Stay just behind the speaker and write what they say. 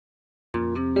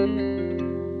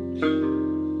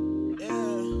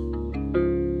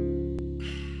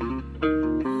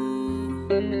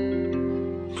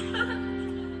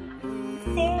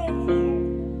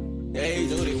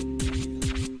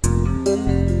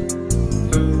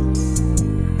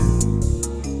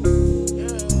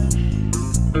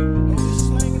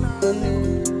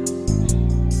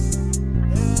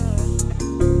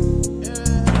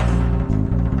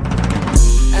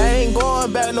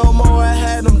Back no more, I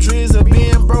had them dreams of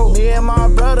being broke. Me and my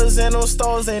brothers in those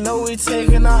stores, they know we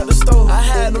taking out the stove. I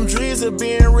had them dreams of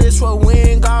being rich, but we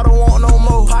ain't gotta want no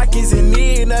more. Pockets in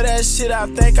need of that shit, I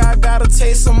think I gotta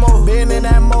taste some more. Been in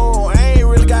that mode, I ain't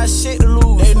really got shit to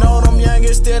lose. They know them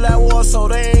youngins still at war, so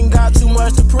they ain't got too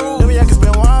much to prove. Them youngins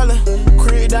been wildin',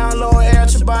 creep down low, air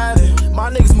your body.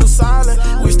 My niggas move silent,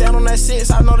 we stand on that shit,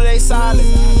 so I know that they silent.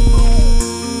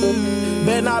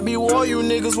 Better not be war, you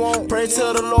niggas won't. Pray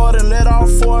to the Lord and let off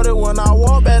 40 when I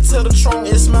walk back to the trunk.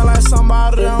 It smell like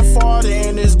somebody done farted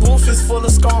and this booth is full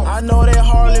of skunk. I know they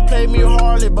hardly play me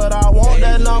hardly, but I want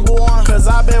that number one. Cause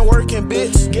I been working,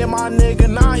 bitch. Get my nigga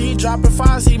now, he dropping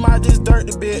fives, he might just dirt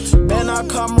the bitch. Better not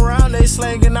come around, they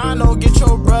slanging, I know, get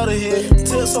your brother hit.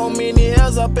 Took so many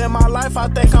years up in my life, I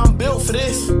think I'm built for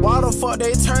this. Why the fuck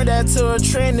they turn that to a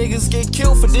trend, niggas get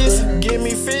killed for this. Give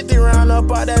me 50 round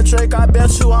up out that Drake, I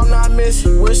bet you I'm not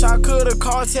missing. Wish I could've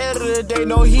called Teddy today,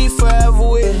 no he forever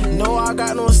with. No, I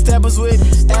got no steppers with.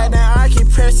 At that I can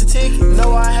press the ticket.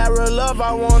 No, I have real love,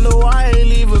 I wonder why I ain't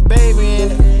leave a baby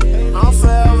in it. I'm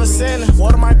forever sinning.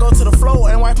 Water might go to the floor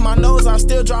and wipe my nose, I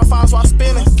still drop fives while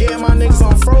spinning. Getting my niggas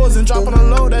on frozen, dropping a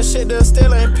load, that shit there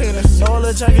still ain't pinning. No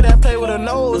little junkie that play with her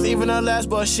nose, even her last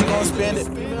but she gon' spend it.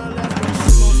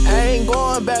 I ain't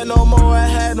going back no more, I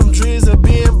had them dreams of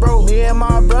being broke. Me and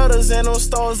my brothers in those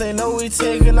stores, they know we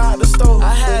taking out the stove.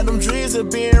 I had them dreams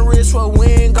of being rich, but we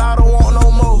ain't gotta want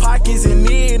no more. Pockets in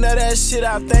need of that shit,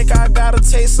 I think I gotta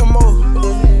taste some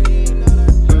more.